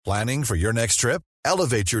Planning for your next trip?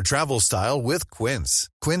 Elevate your travel style with Quince.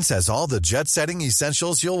 Quince has all the jet-setting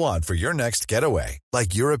essentials you'll want for your next getaway,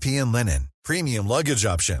 like European linen, premium luggage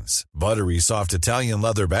options, buttery soft Italian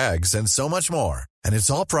leather bags, and so much more. And it's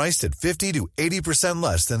all priced at 50 to 80%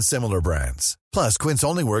 less than similar brands. Plus, Quince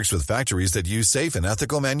only works with factories that use safe and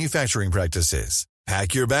ethical manufacturing practices.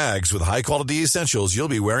 Pack your bags with high-quality essentials you'll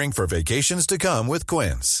be wearing for vacations to come with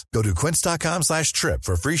Quince. Go to quince.com/trip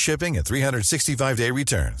for free shipping and 365-day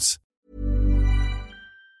returns.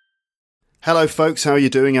 Hello folks, how are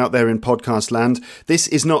you doing out there in podcast land? This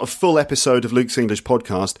is not a full episode of Luke's English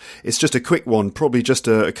Podcast. It's just a quick one, probably just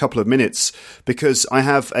a couple of minutes, because I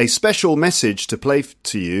have a special message to play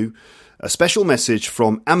to you. A special message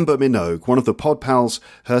from Amber Minogue, one of the pod pals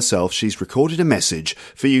herself. She's recorded a message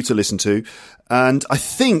for you to listen to, and I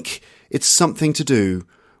think it's something to do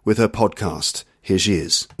with her podcast. Here she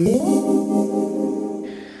is.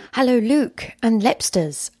 Hello, Luke and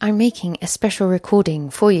Lepsters. I'm making a special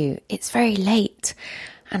recording for you. It's very late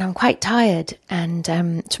and I'm quite tired, and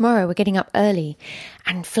tomorrow we're getting up early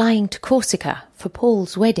and flying to Corsica for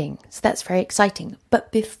Paul's wedding, so that's very exciting.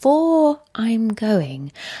 But before I'm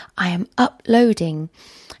going, I am uploading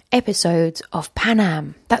episodes of Pan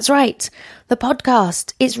Am. That's right, the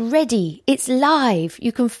podcast is ready, it's live,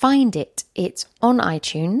 you can find it. It's on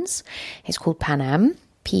iTunes, it's called Pan Am,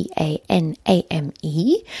 Paname,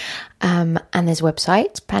 and there's a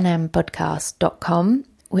website, panampodcast.com,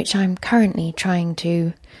 which I'm currently trying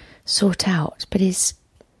to sort out, but is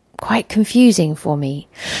quite confusing for me.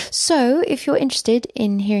 So if you're interested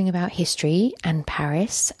in hearing about history and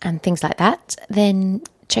Paris and things like that, then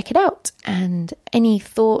check it out. And any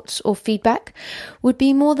thoughts or feedback would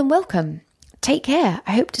be more than welcome. Take care.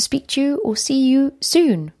 I hope to speak to you or see you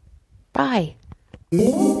soon. Bye.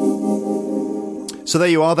 So there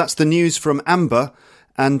you are, that's the news from Amber.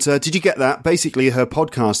 And did you get that? Basically, her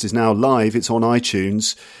podcast is now live. It's on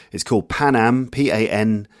iTunes. It's called Paname,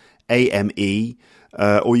 Paname.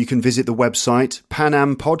 Or you can visit the website,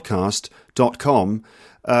 panampodcast.com.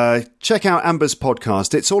 Check out Amber's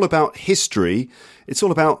podcast. It's all about history. It's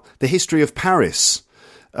all about the history of Paris,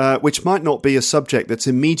 which might not be a subject that's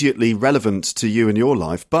immediately relevant to you and your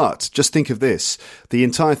life. But just think of this. The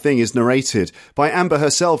entire thing is narrated by Amber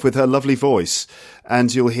herself with her lovely voice.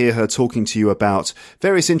 And you'll hear her talking to you about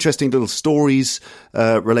various interesting little stories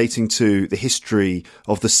relating to the history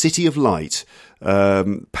of the City of Light,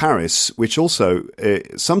 Paris, which also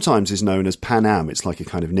sometimes is known as Pan Am. It's like a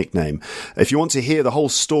kind of nickname. If you want to hear the whole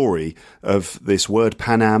story of this word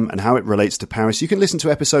Pan Am and how it relates to Paris, you can listen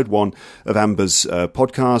to episode 1 of Amber's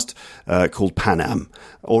podcast called Pan Am.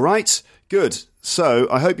 All right, good. So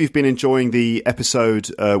I hope you've been enjoying the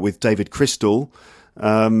episode with David Crystal.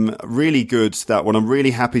 Really good, that one. I'm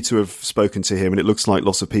really happy to have spoken to him, and it looks like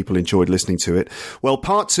lots of people enjoyed listening to it. Well,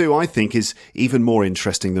 part 2, I think, is even more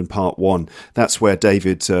interesting than part 1. That's where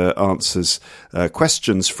David answers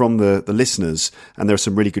questions from the listeners, and there are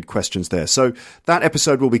some really good questions there. So that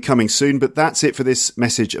episode will be coming soon, but that's it for this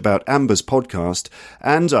message about Amber's podcast,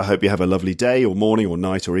 and I hope you have a lovely day or morning or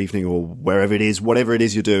night or evening or wherever it is, whatever it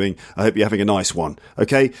is you're doing. I hope you're having a nice one.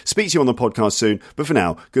 Okay? Speak to you on the podcast soon, but for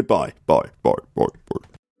now, goodbye. Bye. Bye. Bye.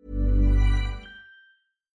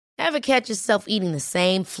 Ever catch yourself eating the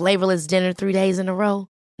same flavorless dinner 3 days in a row?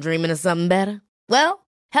 Dreaming of something better? Well,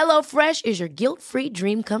 HelloFresh is your guilt-free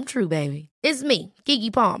dream come true, baby. It's me,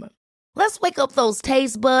 Keke Palmer. Let's wake up those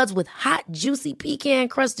taste buds with hot, juicy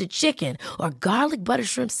pecan-crusted chicken or garlic butter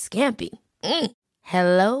shrimp scampi.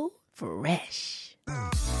 Hello Fresh.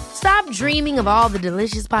 Stop dreaming of all the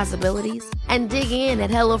delicious possibilities and dig in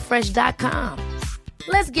at HelloFresh.com.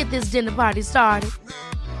 Let's get this dinner party started.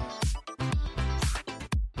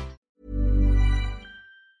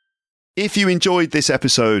 If you enjoyed this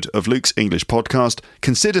episode of Luke's English Podcast,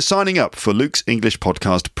 consider signing up for Luke's English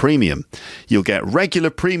Podcast Premium. You'll get regular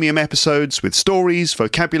premium episodes with stories,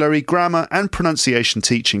 vocabulary, grammar and pronunciation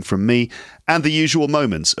teaching from me, and the usual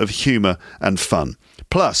moments of humour and fun.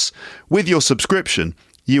 Plus, with your subscription,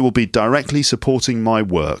 you will be directly supporting my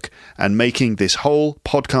work and making this whole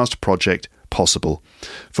podcast project possible.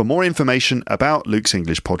 For more information about Luke's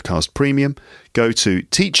English Podcast Premium, go to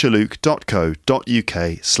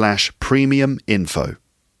teacherluke.co.uk/premium info.